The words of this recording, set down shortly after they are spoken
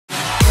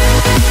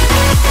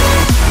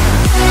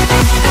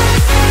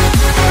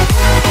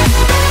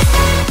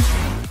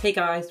Hey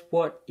guys,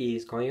 what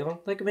is going on?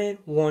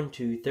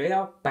 LegoMan123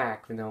 are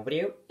back with another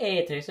video,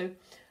 and today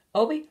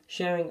I'll be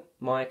sharing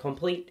my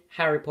complete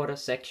Harry Potter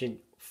section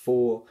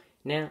 4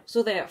 now.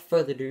 So without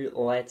further ado,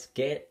 let's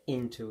get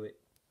into it.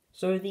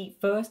 So the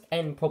first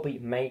and probably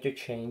major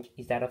change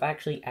is that I've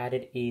actually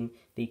added in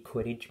the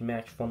Quidditch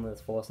match from the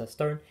Philosopher's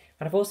Stone,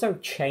 and I've also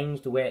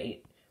changed where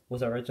it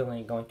was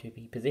originally going to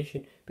be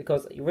positioned,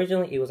 because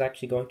originally it was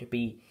actually going to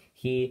be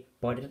here,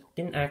 but it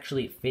didn't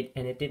actually fit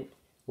and it didn't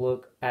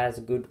look as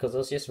good because it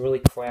was just really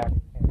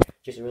crowded and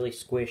just really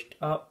squished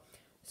up.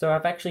 So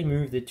I've actually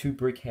moved the two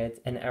brick heads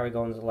and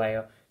Aragorn's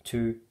lair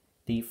to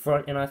the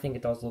front, and I think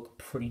it does look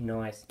pretty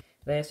nice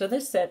there. So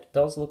this set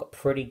does look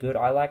pretty good.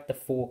 I like the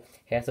four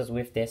houses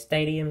with their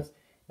stadiums,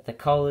 the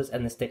colours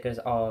and the stickers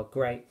are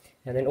great,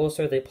 and then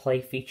also the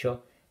play feature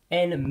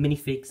and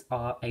minifigs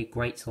are a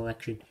great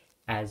selection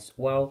as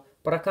well.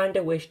 But I kind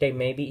of wish they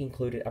maybe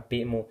included a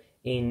bit more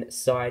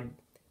inside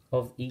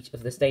of each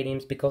of the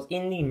stadiums, because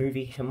in the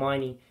movie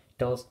Hermione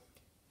does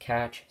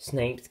catch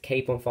Snape's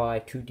cape on fire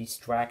to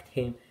distract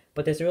him,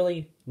 but there's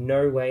really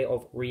no way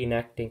of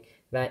reenacting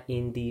that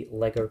in the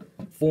Lego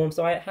form.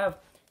 So I have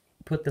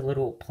put the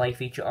little play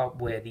feature up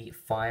where the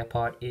fire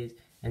part is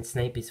and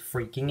Snape is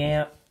freaking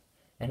out,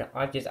 and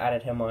I just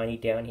added Hermione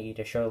down here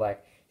to show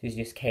like she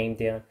just came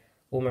down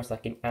almost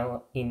like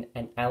in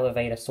an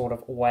elevator sort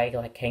of way,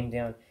 like came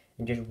down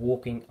and just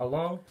walking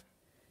along.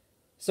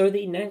 So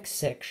the next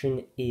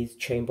section is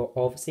Chamber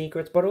of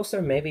Secrets, but also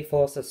maybe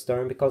Philosopher's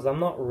Stone, because I'm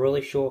not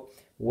really sure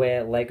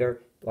where Lego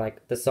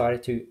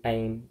decided to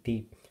aim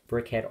the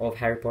brickhead of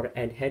Harry Potter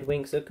and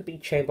Hedwig. So it could be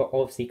Chamber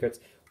of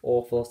Secrets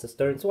or Philosopher's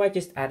Stone. So I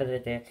just added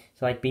it there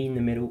to be in the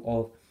middle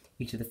of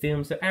each of the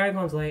films. So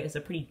Aragorn's Lair is a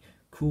pretty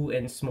cool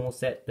and small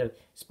set. The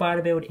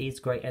spider build is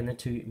great, and the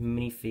two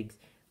minifigs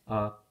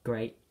are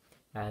great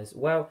as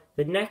well.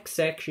 The next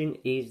section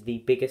is the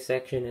biggest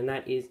section, and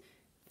that is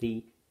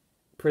the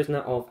Prisoner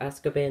of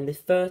Azkaban, the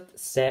first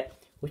set,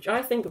 which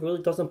I think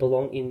really doesn't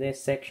belong in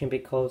this section,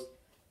 because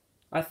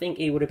I think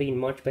it would have been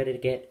much better to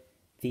get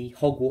the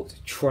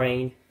Hogwarts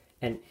train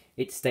and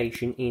its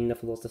station in the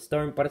Philosopher's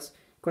Stone, but it's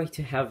great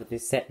to have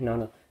this set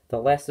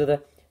nonetheless. So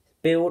the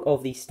build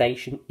of the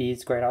station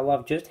is great. I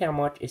love just how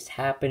much is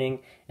happening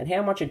and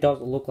how much it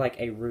does look like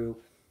a real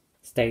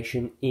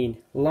station in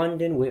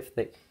London, with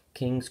the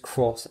King's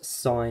Cross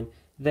sign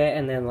there,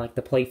 and then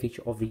the play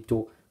feature of the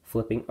door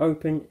flipping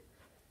open.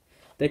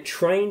 The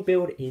train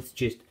build is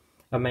just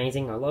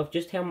amazing. I love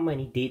just how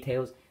many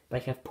details they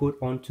have put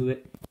onto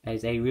it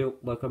as a real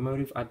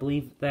locomotive. I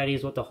believe that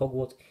is what the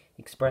Hogwarts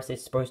Express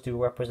is supposed to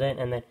represent,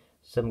 and then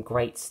some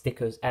great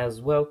stickers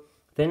as well.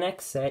 The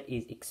next set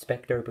is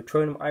Expecto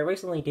Patronum. I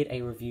recently did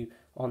a review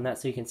on that,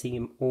 so you can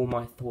see all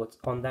my thoughts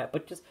on that,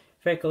 but just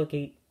very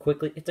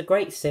quickly, it's a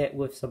great set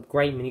with some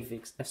great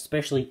minifigs,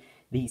 especially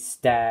the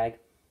stag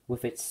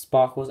with its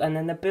sparkles, and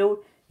then the build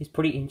is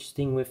pretty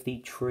interesting with the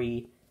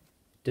tree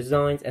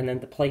designs, and then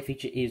the play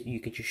feature is you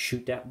could just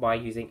shoot that by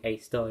using a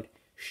stud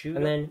shooter.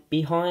 And then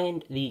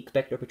behind the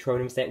Expecto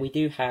Patronum set, we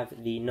do have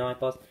the Night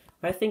Bus.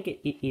 I think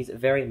it is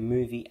very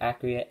movie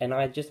accurate, and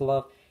I just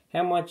love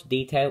how much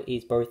detail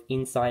is both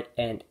inside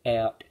and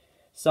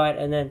outside.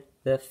 And then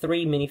the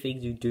three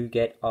minifigs you do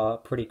get are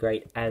pretty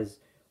great as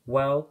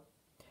well.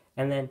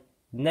 And then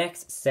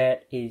next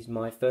set is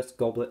my first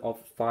Goblet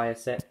of Fire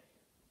set.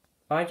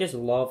 I just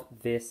love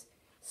this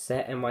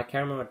set, and my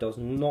camera does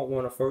not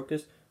want to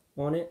focus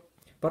on it,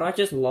 but I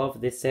just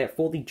love this set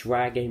for the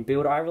dragon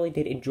build. I really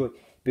did enjoy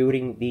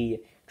building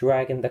the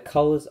dragon. The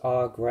colors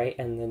are great,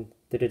 and then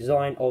the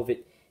design of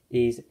it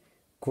is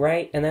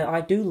great. And then I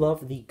do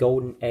love the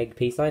golden egg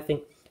piece. I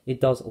think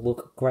it does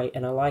look great,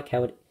 and I like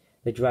how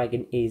the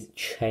dragon is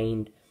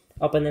chained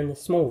up. And then the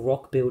small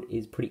rock build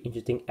is pretty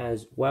interesting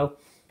as well.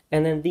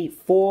 And then the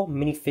four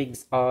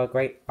minifigs are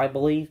great. I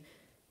believe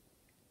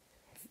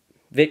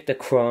Victor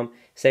Crumb,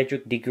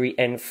 Cedric Diggory,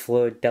 and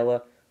Fleur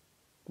Della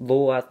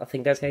Law, I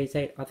think that's how you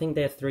say it. I think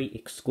there are three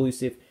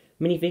exclusive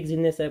minifigs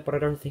in this set, but I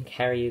don't think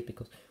Harry is,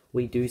 because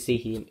we do see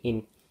him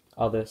in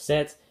other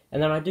sets.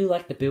 And then I do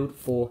like the build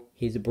for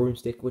his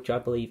broomstick, which I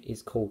believe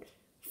is called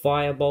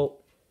Firebolt.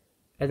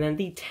 And then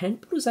the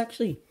tent build is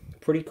actually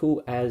pretty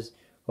cool as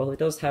well. It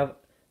does have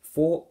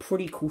four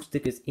pretty cool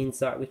stickers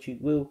inside, which you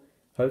will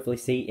hopefully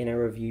see in a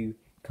review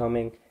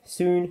coming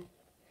soon.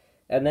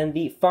 And then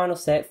the final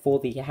set for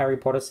the Harry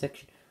Potter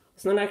section,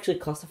 it's not actually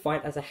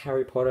classified as a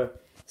Harry Potter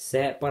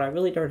set, but I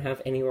really don't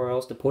have anywhere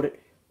else to put it.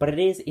 But it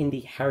is in the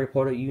Harry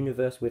Potter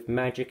universe with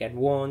magic and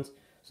wands,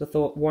 so I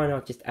thought, why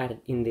not just add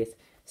it in this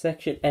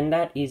section? And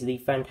that is the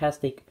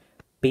Fantastic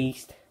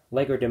Beast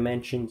Lego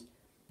Dimensions.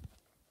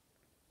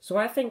 So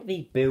I think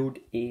the build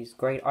is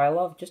great. I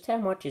love just how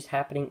much is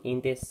happening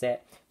in this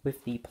set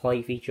with the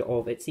play feature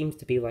of it seems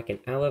to be like an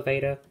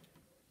elevator.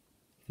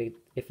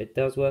 If it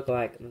does work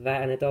like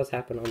that, and it does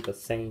happen on the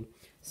same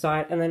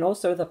side. And then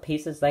also the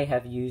pieces they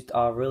have used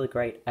are really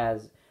great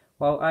as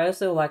well. I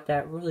also like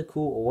that really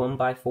cool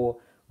 1x4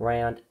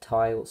 round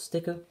tile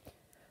sticker.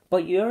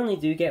 but you only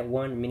do get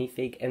one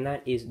minifig, and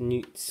that is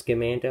Newt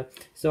Scamander.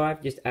 So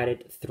I've just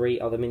added 3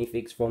 other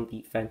minifigs from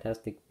the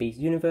Fantastic Beasts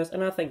universe,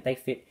 and I think they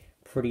fit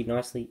pretty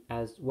nicely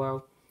as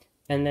well.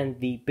 And then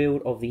the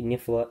build of the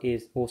Niffler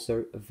is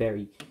also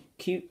very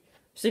cute.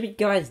 So if you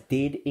guys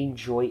did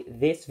enjoy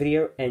this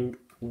video, and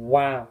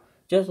wow,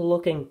 just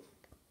looking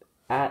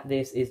at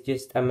this is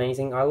just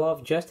amazing. I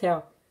love just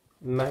how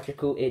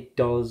magical it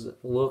does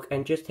look,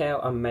 and just how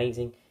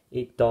amazing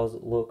it does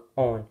look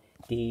on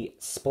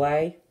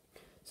display.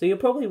 So you're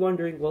probably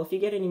wondering, well, if you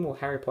get any more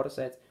Harry Potter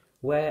sets,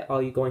 where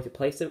are you going to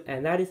place them?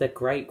 And that is a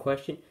great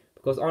question,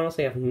 because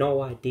honestly I have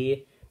no idea,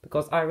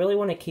 because I really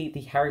want to keep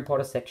the Harry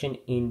Potter section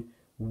in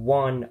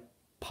one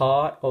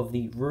part of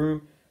the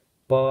room,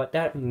 but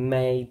that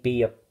may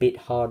be a bit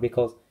hard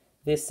because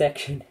this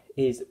section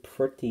is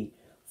pretty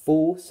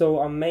full. So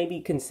I'm maybe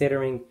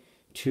considering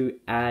to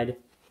add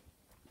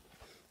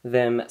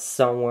them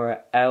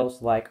somewhere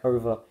else, like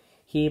over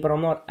here, but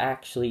I'm not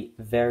actually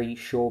very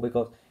sure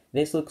because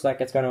this looks like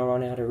it's going to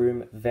run out of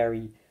room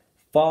very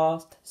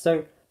fast.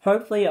 So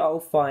hopefully I'll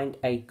find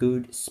a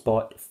good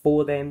spot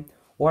for them,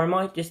 or I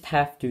might just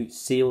have to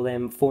seal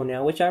them for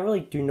now, which I really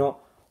do not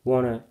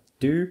want to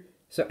do.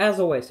 So as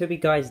always, hope you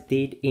guys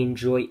did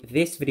enjoy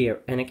this video,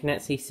 and I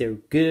cannot say so.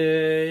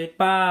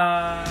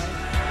 Goodbye!